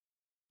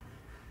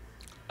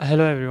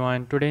Hello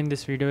everyone, today in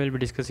this video we'll be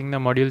discussing the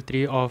module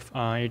 3 of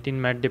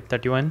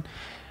 18MATDIP31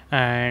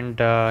 and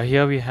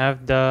here we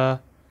have the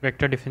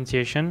vector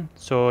differentiation.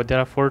 So there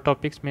are 4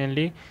 topics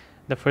mainly.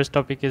 The first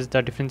topic is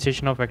the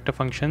differentiation of vector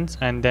functions,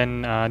 and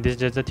then this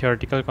is the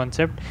theoretical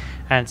concept,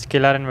 and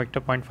scalar and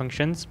vector point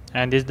functions,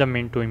 and this is the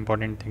main 2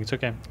 important things.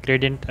 Okay,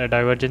 gradient,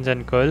 divergence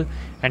and curl,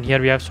 and here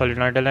we have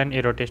solenoidal and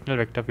irrotational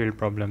vector field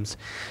problems.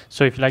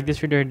 So if you like this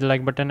video, hit the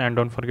like button and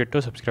don't forget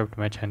to subscribe to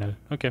my channel.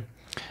 Okay,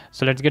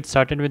 so let's get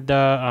started with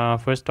the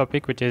first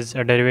topic, which is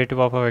a derivative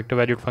of a vector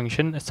valued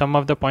function. Some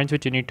of the points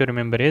which you need to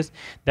remember is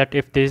that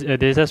if there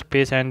is a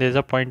space and there is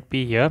a point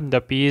P here, the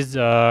P is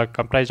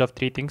comprised of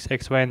 3 things: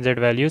 x, y and z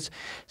values.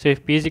 So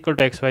if P is equal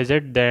to x, y, z,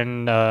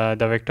 then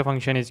the vector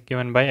function is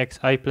given by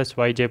xi plus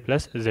yj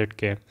plus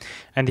zk.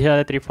 And here are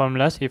the 3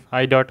 formulas. If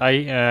I dot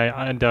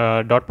I,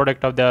 the dot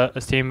product of the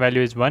same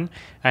value is 1,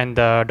 and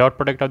the dot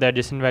product of the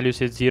adjacent values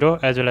is 0,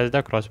 as well as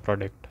the cross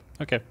product.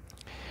 Okay.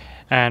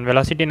 And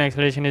velocity and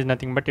acceleration is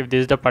nothing but if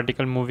this is the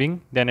particle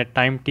moving, then at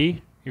time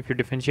t, if you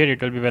differentiate,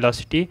 it will be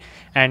velocity,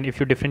 and if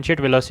you differentiate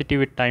velocity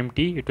with time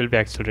t, it will be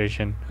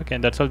acceleration. Okay,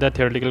 that's all the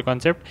theoretical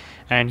concept.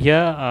 And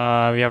here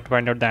we have to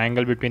find out the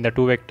angle between the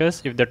 2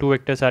 vectors. If the 2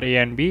 vectors are a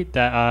and b, the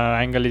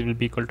angle will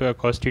be equal to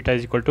cos theta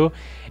is equal to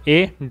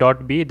a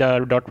dot b,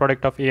 the dot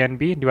product of a and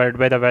b, divided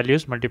by the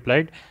values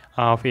multiplied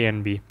of a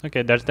and b.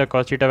 Okay, that's the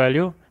cos theta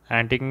value,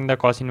 and taking the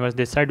cos inverse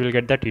this side, we'll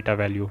get the theta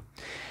value.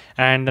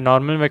 And the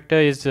normal vector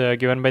is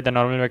given by the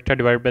normal vector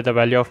divided by the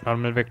value of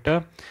normal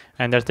vector,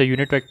 and that's the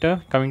unit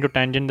vector. Coming to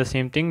tangent, the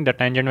same thing, the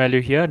tangent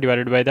value here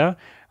divided by the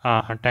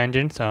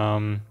tangents.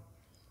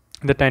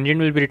 The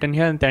tangent will be written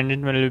here and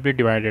tangent will be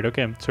divided.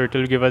 Okay, so it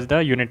will give us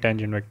the unit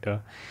tangent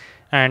vector,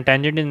 and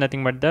tangent is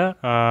nothing but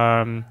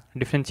the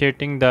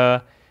differentiating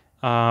the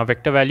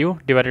vector value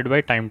divided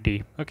by time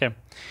t. Okay,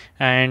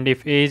 and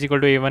if a is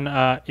equal to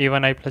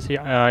a1i plus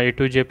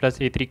a2j plus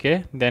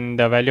a3k, then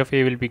the value of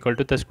a will be equal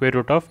to the square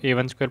root of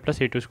a1 square plus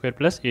a2 square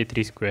plus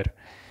a3 square.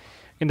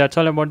 And that's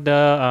all about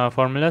the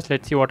formulas.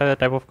 Let's see what are the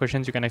type of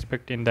questions you can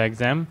expect in the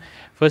exam.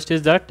 First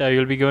is that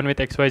you'll be given with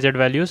xyz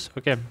values.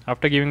 Okay,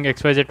 after giving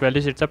xyz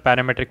values, it's a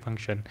parametric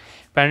function.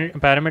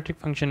 Parametric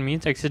function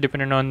means x is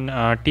dependent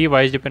on t,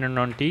 y is dependent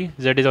on t,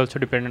 z is also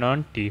dependent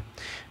on t.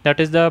 That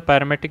is the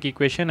parametric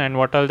equation. And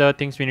what are the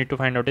things we need to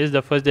find out is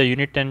the first, the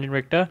unit tangent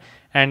vector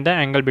and the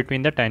angle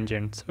between the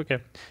tangents. Okay,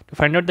 to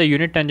find out the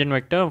unit tangent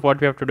vector,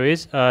 what we have to do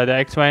is the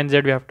x, y and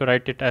z, we have to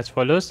write it as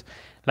follows.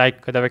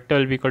 Like the vector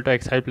will be equal to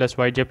xi plus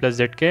yj plus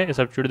zk.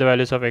 Substitute the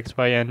values of x,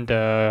 y and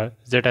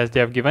z as they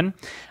have given.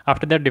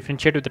 After that,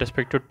 differentiate with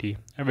respect to t.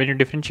 And when you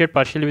differentiate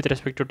partially with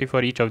respect to t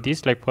for each of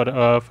these, like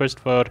for first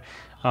for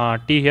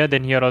t here,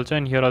 then here also,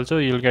 and here also,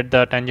 you'll get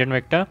the tangent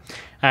vector.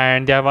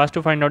 And they have asked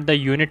to find out the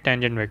unit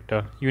tangent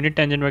vector. Unit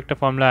tangent vector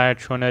formula I had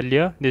shown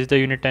earlier. This is the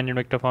unit tangent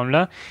vector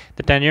formula.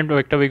 The tangent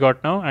vector we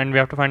got now, and we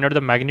have to find out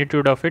the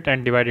magnitude of it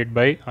and divide it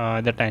by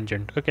the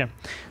tangent. Okay,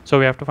 so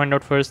we have to find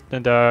out first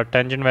the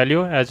tangent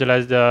value, as well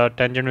as the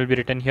tangent will be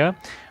written here.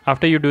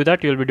 After you do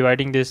that, you will be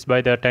dividing this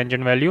by the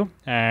tangent value,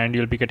 and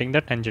you'll be getting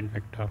the tangent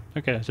vector.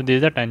 Okay, so this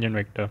is the tangent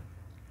vector.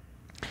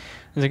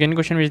 The second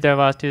question which they have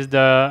asked is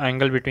the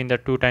angle between the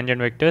 2 tangent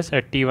vectors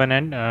at t1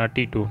 and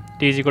t2.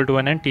 T is equal to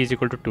 1 and t is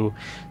equal to 2.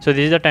 So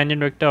this is the tangent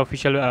vector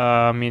official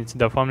means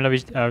the formula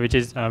which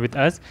is with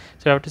us.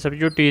 So we have to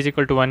substitute t is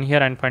equal to 1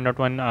 here and find out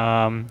one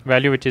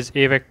value which is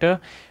a vector.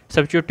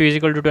 Substitute t is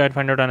equal to 2 and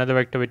find out another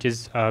vector which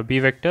is b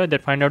vector.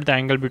 That find out the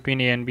angle between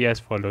a and b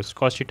as follows.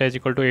 Cos theta is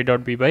equal to a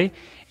dot b by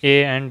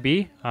a and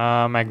b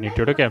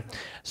magnitude. Okay,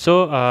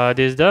 so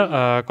this is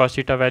the cos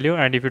theta value,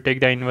 and if you take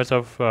the inverse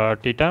of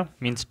theta,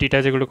 means theta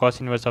is equal to cos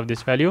inverse of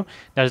this value,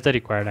 that's the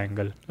required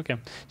angle. Okay,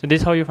 so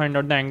this is how you find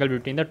out the angle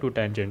between the 2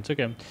 tangents.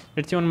 Okay,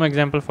 let's see one more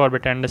example for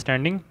better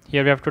understanding.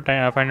 Here we have to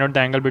find out the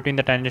angle between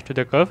the tangents to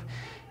the curve,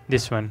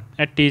 this one,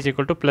 at t is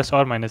equal to plus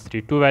or minus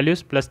 3, 2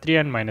 values, plus 3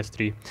 and minus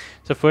 3.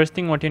 So first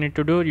thing what you need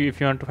to do,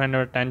 if you want to find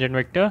out tangent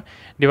vector,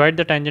 divide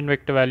the tangent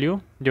vector value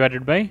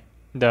divided by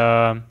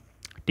the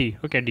t.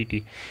 Okay,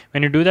 dt.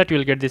 When you do that, you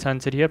will get this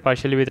answer here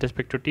partially with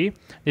respect to t.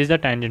 This is the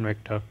tangent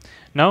vector.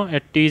 Now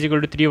at t is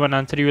equal to 3, one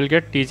answer you will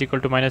get, t is equal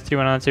to minus 3,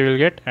 one answer you will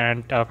get,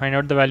 and find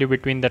out the value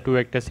between the 2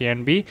 vectors a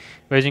and b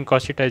by using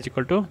cos theta is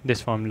equal to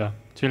this formula.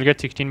 So you'll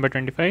get 16 by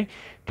 25.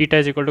 Theta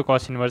is equal to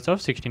cos inverse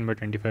of 16 by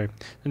 25.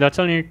 So that's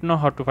all you need to know,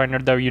 how to find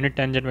out the unit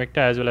tangent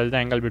vector as well as the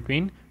angle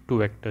between 2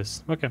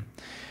 vectors. Okay.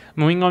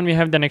 Moving on, we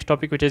have the next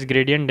topic, which is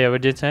gradient,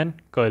 divergence and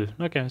curl.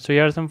 Okay, so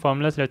here are some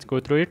formulas. Let's go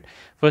through it.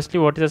 Firstly,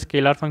 what is a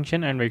scalar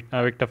function and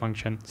vector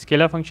function?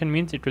 Scalar function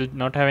means it will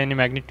not have any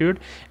magnitude,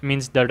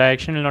 means the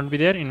direction will not be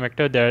there. In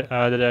vector, the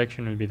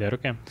direction will be there.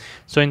 Okay,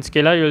 so in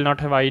scalar you will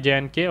not have I, j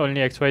and k, only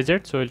x, y, z.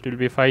 So it will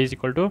be phi is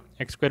equal to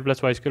x square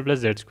plus y square plus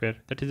z square.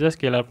 That is the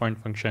scalar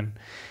point function.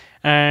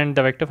 And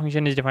the vector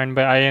function is defined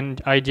by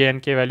I, j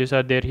and k values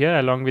are there here.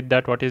 Along with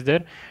that, what is there?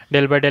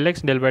 Del by del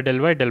x, del by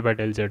del y, del by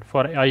del z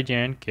for I, j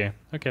and k.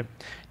 Okay,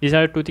 these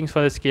are 2 things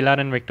for the scalar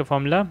and vector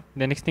formula.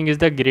 The next thing is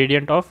the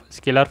gradient of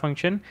scalar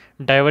function,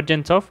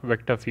 divergence of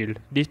vector field.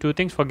 These 2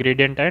 things for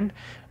gradient and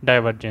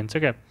divergence.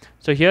 Okay,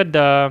 so here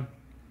the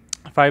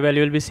phi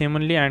value will be same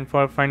only, and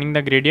for finding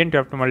the gradient you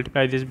have to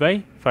multiply this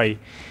by phi.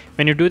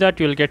 When you do that,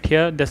 you will get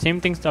here the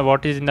same things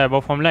what is in the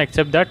above formula,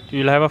 except that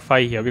you will have a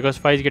phi here because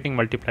phi is getting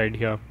multiplied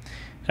here,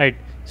 right?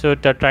 So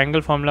the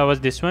triangle formula was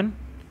this one,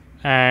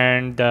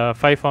 and the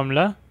phi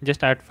formula,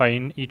 just add phi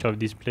in each of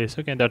these places.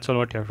 Okay, that's all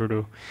what you have to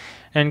do.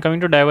 And coming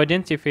to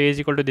divergence, if A is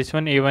equal to this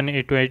one,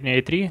 A1, A2, and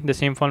A3, the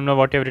same formula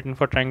what you have written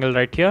for triangle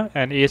right here,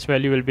 and A's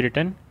value will be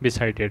written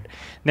beside it.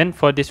 Then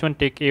for this one,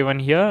 take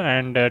A1 here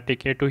and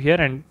take A2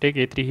 here and take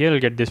A3 here, you'll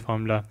get this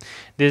formula.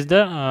 This is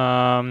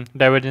the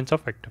divergence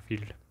of vector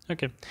field.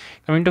 Okay,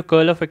 coming to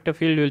curl of vector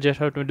field, you'll just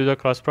have to do the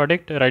cross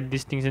product, write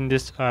these things in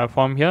this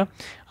form here,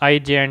 I,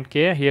 j and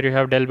k. Here you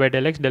have del by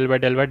del x, del by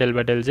del y, del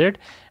by del z,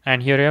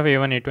 and here you have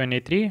A1, A2 and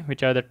A3,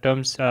 which are the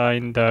terms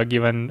in the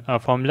given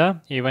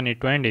formula, A1,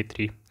 A2 and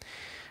A3.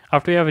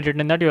 After you have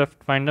written that, you have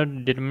to find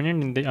out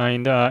determinant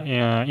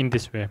in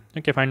this way.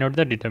 Okay, find out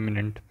the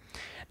determinant.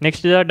 Next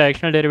is the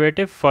directional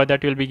derivative. For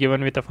that, you will be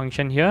given with a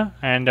function here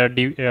and a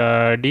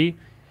d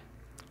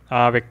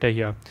vector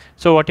here.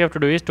 So what you have to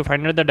do is to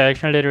find out the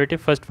directional derivative.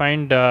 First,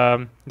 find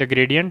the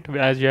gradient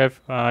as you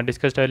have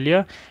discussed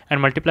earlier, and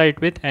multiply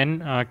it with n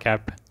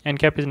cap. N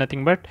cap is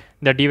nothing but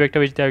the d vector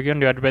which they have given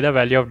divided by the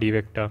value of d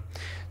vector.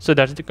 So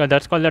that's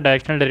called the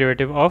directional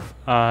derivative of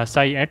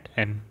psi at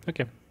n.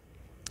 Okay.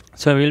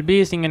 So we will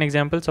be seeing an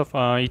examples of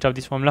each of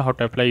these formula, how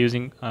to apply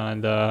using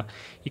the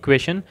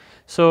equation.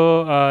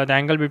 So the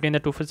angle between the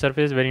two surfaces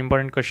is very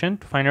important question.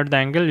 To find out the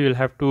angle, you will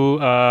have two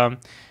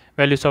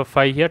values of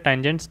phi here,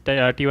 tangents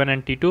t1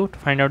 and t2. To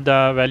find out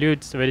the value,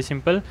 it's very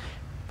simple.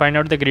 Find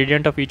out the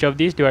gradient of each of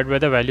these divided by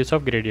the values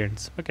of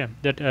gradients. Okay,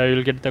 that you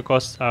will get the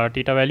cos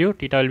theta value.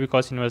 Theta will be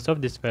cos inverse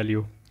of this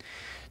value.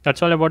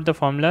 That's all about the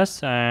formulas,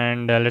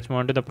 and let's move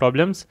on to the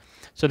problems.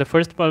 So the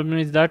first problem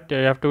is that you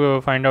have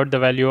to find out the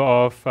value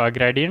of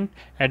gradient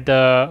at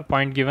the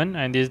point given,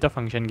 and this is the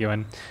function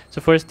given. So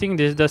first thing,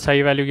 this is the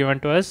psi value given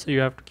to us. You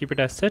have to keep it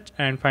as such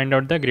and find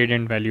out the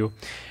gradient value.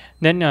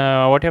 Then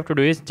what you have to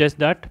do is just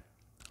that,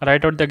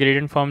 write out the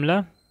gradient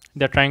formula.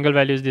 The triangle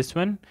value is this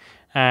one,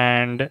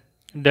 and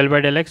del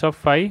by del x of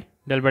phi,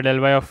 del by del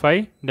y of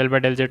phi, del by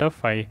del z of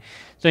phi.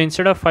 So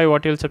instead of phi,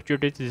 what you will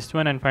substitute is this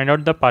one and find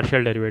out the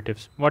partial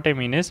derivatives. What I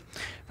mean is,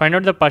 find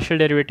out the partial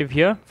derivative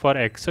here for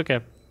x. Okay,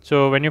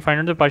 so when you find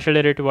out the partial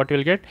derivative, what you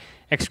will get,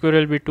 x square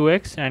will be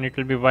 2x and it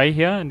will be y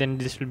here, and then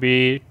this will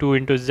be 2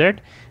 into z,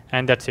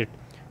 and that's it,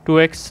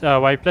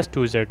 2x y plus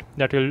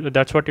 2z.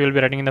 That's what you will be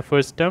writing in the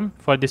first term.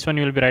 For this one,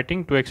 you will be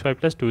writing 2xy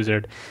plus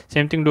 2z.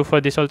 Same thing do for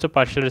this also,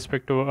 partial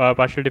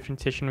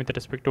differentiation with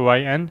respect to y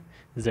and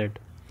z.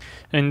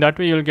 In that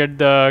way, you will get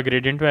the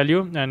gradient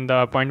value, and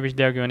the point which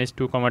they have given is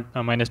 2,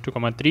 minus 2,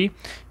 3.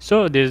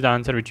 So this is the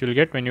answer which you will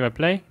get when you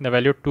apply the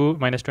value 2,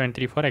 minus 2 and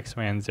 3 for x,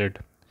 y and z.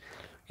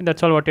 And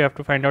that's all what you have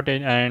to find out.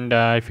 And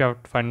if you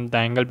have to find the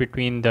angle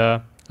between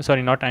the,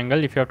 sorry, not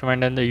angle, if you have to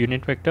find the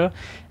unit vector,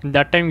 in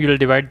that time you will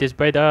divide this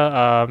by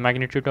the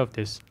magnitude of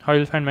this. How you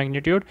will find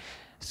magnitude?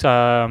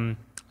 So,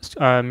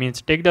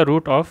 means take the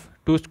root of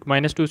 2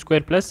 minus 2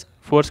 square plus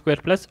 4 square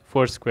plus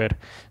 4 square.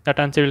 That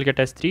answer will get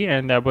as 3,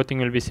 and the above thing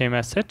will be same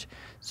as such.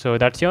 So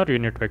that's your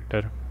unit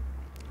vector.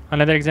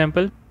 Another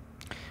example,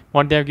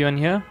 what they have given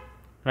here,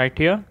 right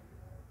here,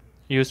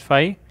 use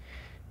phi,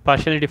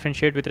 partially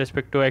differentiate with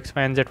respect to x,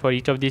 y and z for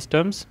each of these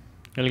terms.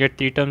 You will get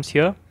 3 terms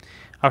here.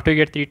 After you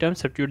get 3 terms,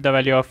 substitute the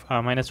value of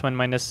minus 1,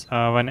 minus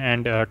 1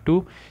 and 2.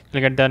 You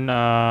will get the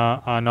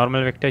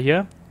normal vector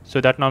here.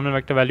 So that normal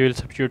vector value will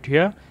substitute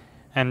here,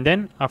 and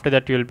then after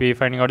that you will be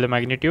finding out the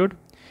magnitude,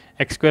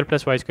 x square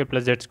plus y square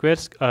plus z square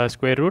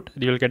square root.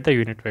 You will get the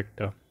unit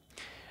vector.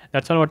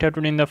 That's all what you have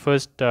to do in the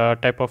first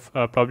type of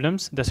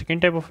problems. The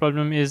second type of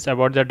problem is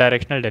about the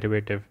directional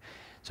derivative.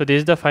 So this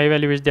is the phi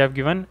value which they have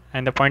given,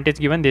 and the point is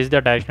given. This is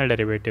the directional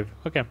derivative.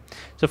 Okay,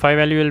 so phi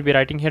value will be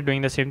writing here,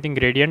 doing the same thing,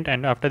 gradient,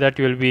 and after that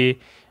you will be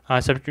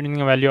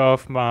substituting a value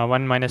of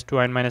 1, minus 2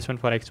 and minus 1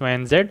 for x, y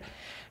and z.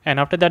 And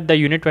after that, the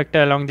unit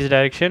vector along this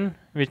direction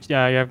which you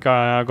have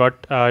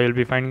got, you'll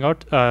be finding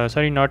out,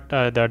 sorry, not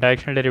the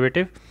directional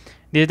derivative.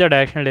 This is the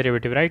directional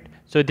derivative, right?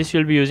 So this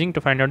you'll be using to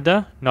find out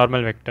the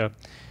normal vector.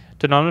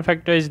 So normal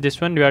factor is this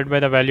one divided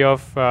by the value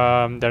of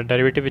the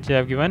derivative which they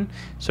have given.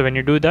 So when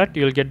you do that,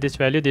 you will get this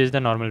value. This is the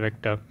normal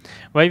vector.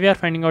 Why we are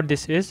finding out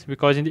this is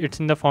because it's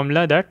in the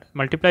formula that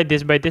multiply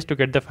this by this to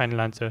get the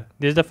final answer.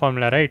 This is the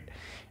formula, right?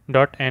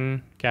 Dot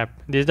n cap.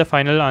 This is the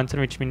final answer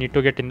which we need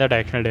to get in the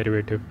directional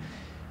derivative.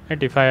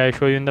 Right? If I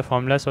show you in the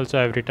formulas also,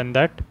 I have written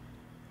that.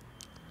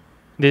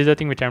 This is the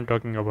thing which I am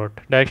talking about.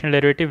 Directional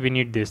derivative, we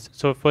need this.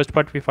 So first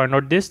part we found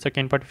out this,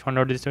 second part we found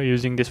out this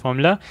using this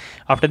formula.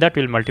 After that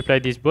we'll multiply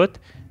these both.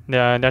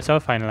 That's our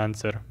final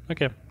answer.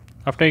 Okay.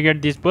 After you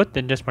get these both,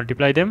 then just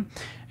multiply them.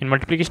 In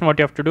multiplication, what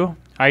you have to do?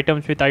 I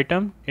terms with I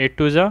term. 8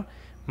 2s are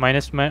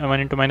minus 1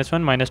 into minus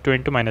 1, minus 2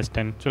 into minus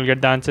 10. So we'll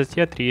get the answers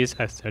here. 3 is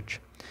as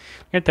such.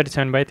 Get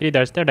 37 by 3.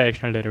 That's the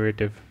directional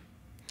derivative.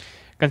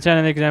 Consider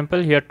an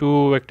example. Here 2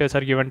 vectors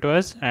are given to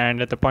us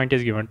and the point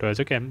is given to us.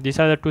 Okay, these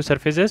are the two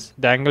surfaces.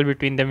 The angle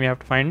between them we have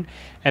to find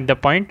at the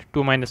point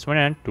 2, minus 1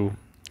 and 2.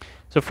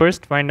 So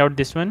first find out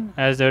this one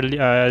as early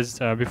as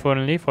before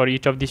only. For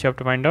each of these you have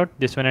to find out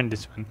this one and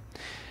this one.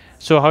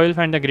 So how you'll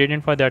find the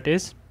gradient for that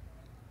is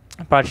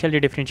partially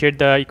differentiate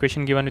the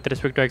equation given with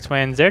respect to x, y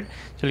and z.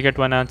 So you'll get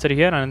one answer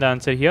here, another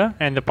answer here,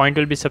 and the point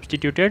will be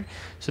substituted.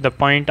 So the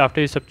point,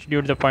 after you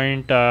substitute the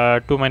point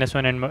 2 minus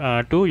 1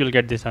 and 2, you'll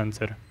get this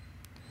answer.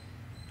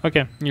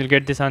 Okay, you'll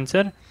get this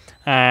answer.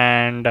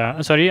 And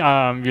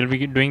we'll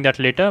be doing that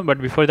later, but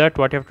before that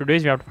what you have to do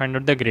is you have to find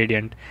out the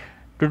gradient.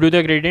 To do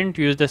the gradient,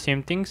 use the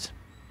same things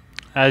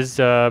as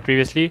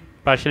previously.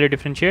 Partially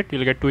differentiate,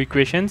 you'll get two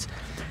equations,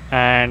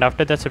 and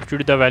after that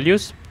substitute the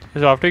values.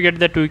 So after you get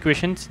the two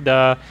equations,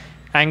 the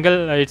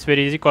angle, it's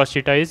very easy. Cos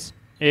theta is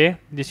a,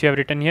 this you have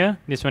written here,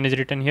 this one is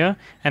written here,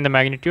 and the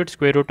magnitude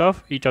square root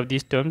of each of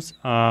these terms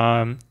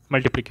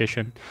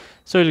multiplication.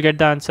 So you'll get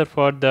the answer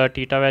for the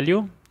theta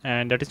value,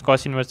 and that is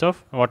cos inverse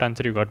of what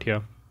answer you got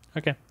here.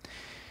 Okay,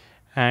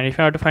 and if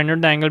you have to find out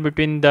the angle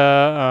between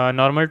the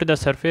normal to the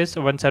surface,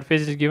 one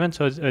surface is given,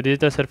 so this is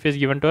the surface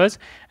given to us,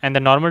 and the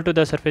normal to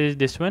the surface is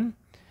this one,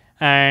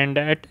 and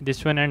at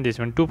this one and this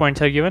one, 2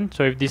 points are given.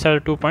 So if these are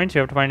 2 points, you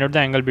have to find out the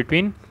angle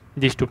between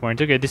these 2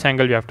 points. Okay, this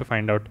angle you have to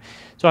find out.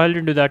 So how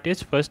you do that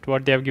is, first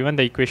what they have given,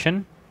 the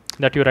equation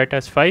that you write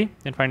as phi,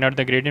 and find out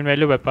the gradient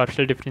value by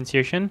partial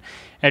differentiation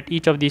at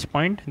each of these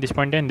point, this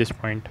point and this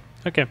point.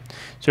 Okay,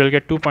 so you'll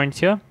get 2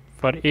 points here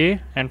for A,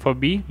 and for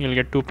B you'll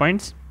get 2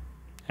 points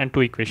and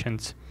 2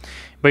 equations.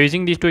 By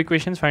using these two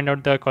equations, find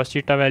out the cos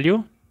theta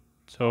value.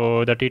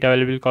 So the theta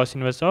value will be cos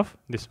inverse of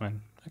this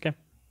one. Okay,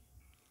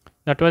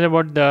 that was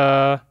about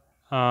the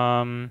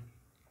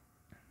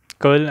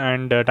curl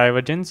and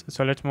divergence.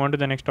 So let's move on to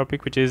the next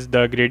topic, which is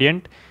the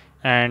gradient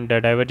and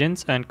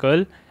divergence and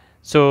curl.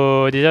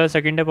 So these are the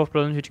second type of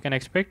problems which you can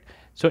expect.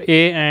 So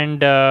A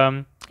and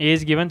A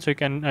is given, so you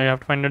have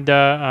to find out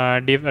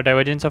the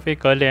divergence of A,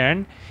 curl A,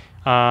 and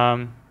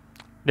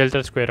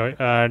delta square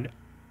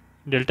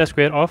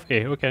of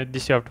A. Okay,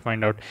 this you have to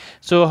find out.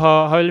 So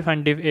how will you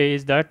find div A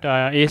is that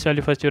A's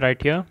value first you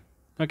write here.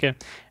 Okay,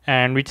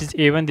 and which is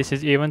A1, this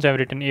is A1, so I've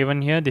written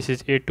A1 here, this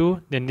is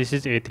A2, then this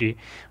is A3.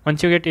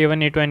 Once you get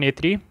A1, A2 and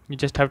A3, you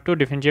just have to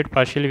differentiate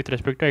partially with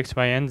respect to x,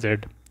 y and z.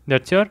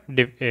 That's your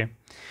div A.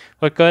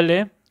 For curl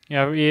A, you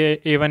have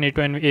A1, A2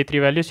 and A3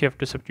 values, you have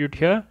to substitute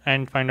here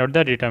and find out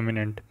the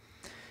determinant.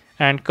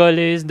 And curl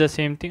A is the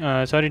same thing,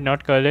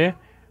 not curl A,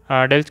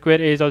 del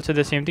square A is also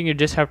the same thing. You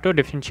just have to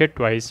differentiate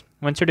twice.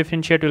 Once you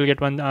differentiate, you will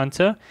get one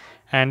answer,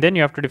 and then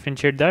you have to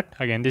differentiate that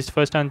again. This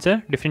first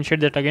answer,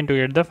 differentiate that again to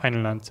get the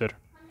final answer.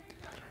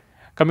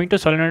 Coming to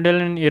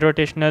solenoidal and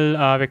irrotational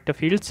vector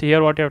fields,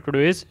 here what you have to do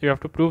is you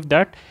have to prove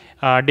that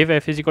div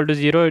f is equal to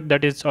 0,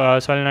 that is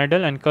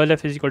solenoidal, and curl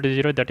f is equal to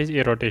 0, that is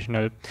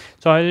irrotational.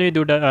 So how will you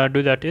do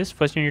that is,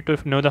 first you need to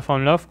know the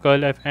formula of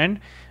curl f and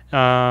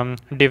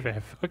div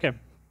f. Okay,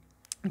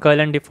 curl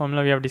and div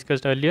formula we have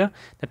discussed earlier.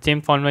 That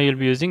same formula you'll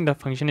be using. The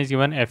function is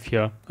given f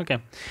here. Okay,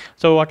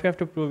 so what we have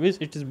to prove is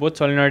it is both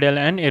solenoidal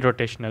and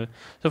irrotational.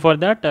 So for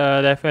that,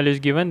 the f value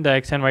is given, the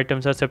x and y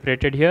terms are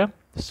separated here,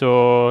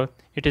 so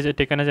it is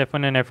taken as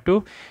f1 and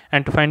f2.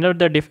 And to find out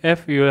the diff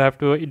f, you have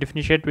to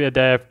differentiate with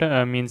the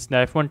f means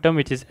the f1 term,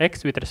 which is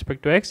x with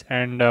respect to x,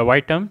 and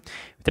y term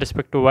with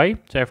respect to y.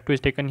 So f2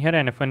 is taken here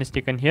and f1 is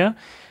taken here.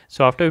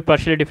 So after we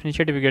partially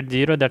differentiate, we get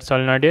 0, that's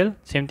solenoidal.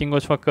 Same thing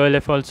goes for curl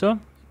f also,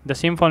 the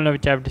same formula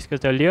which I have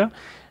discussed earlier.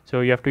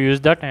 So you have to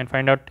use that and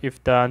find out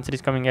if the answer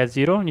is coming as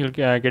 0. You'll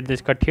get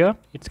this cut here,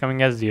 it's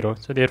coming as 0.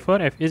 So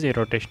therefore f is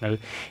irrotational.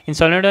 In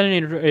solenoidal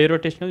and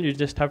irrotational, you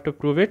just have to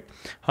prove it.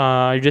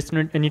 You just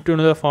need to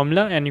know the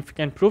formula, and if you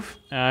can prove,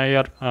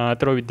 you're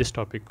through with this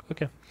topic.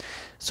 Okay,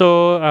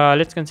 so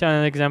let's consider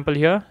another example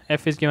here.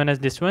 F is given as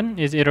this one,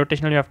 is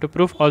irrotational, you have to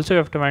prove. Also you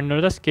have to find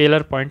out the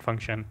scalar point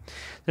function.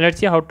 So let's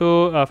see how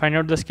to find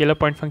out the scalar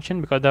point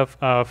function, because the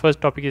first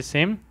topic is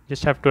same.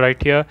 Just have to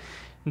write here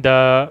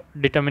the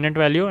determinant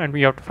value, and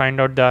we have to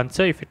find out the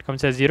answer. If it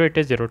comes as 0, it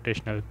is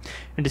irrotational.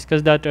 We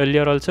discussed that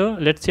earlier also.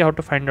 Let's see how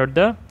to find out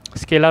the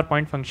scalar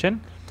point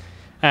function,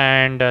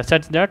 and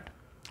such that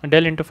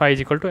del into phi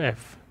is equal to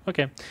f.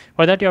 Okay,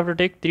 for that you have to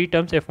take 3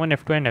 terms, f1,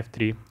 f2 and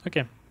f3.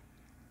 Okay,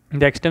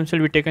 the x terms will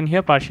be taken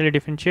here, partially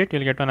differentiate,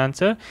 you'll get one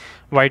answer,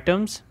 y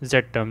terms,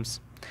 z terms.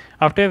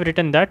 After you have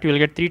written that, you will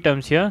get 3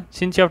 terms here.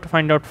 Since you have to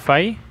find out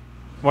phi,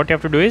 what you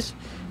have to do is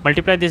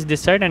multiply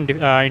this side and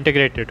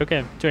integrate it.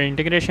 Okay, so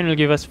integration will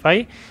give us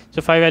phi. So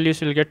phi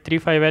values, will get 3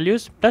 phi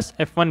values plus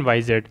f1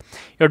 yz.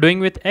 You're doing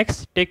with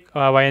x, take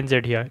y and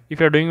z here. If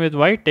you're doing with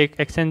y, take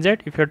x and z.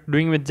 If you're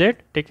doing with z,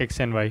 take x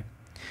and y.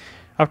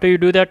 After you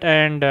do that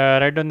and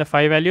write down the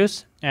phi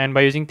values, and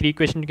by using 3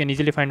 equations, you can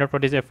easily find out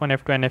what is f1,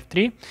 f2 and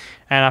f3.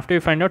 And after you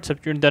find out,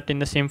 substitute that in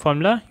the same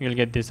formula, you will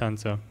get this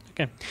answer.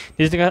 Okay,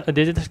 this is the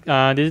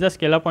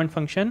scalar point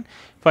function.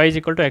 Phi is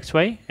equal to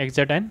xy,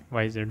 xz and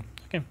yz.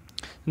 Okay,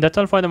 that's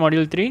all for the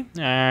module 3,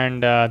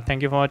 and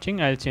thank you for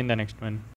watching. I'll see you in the next one.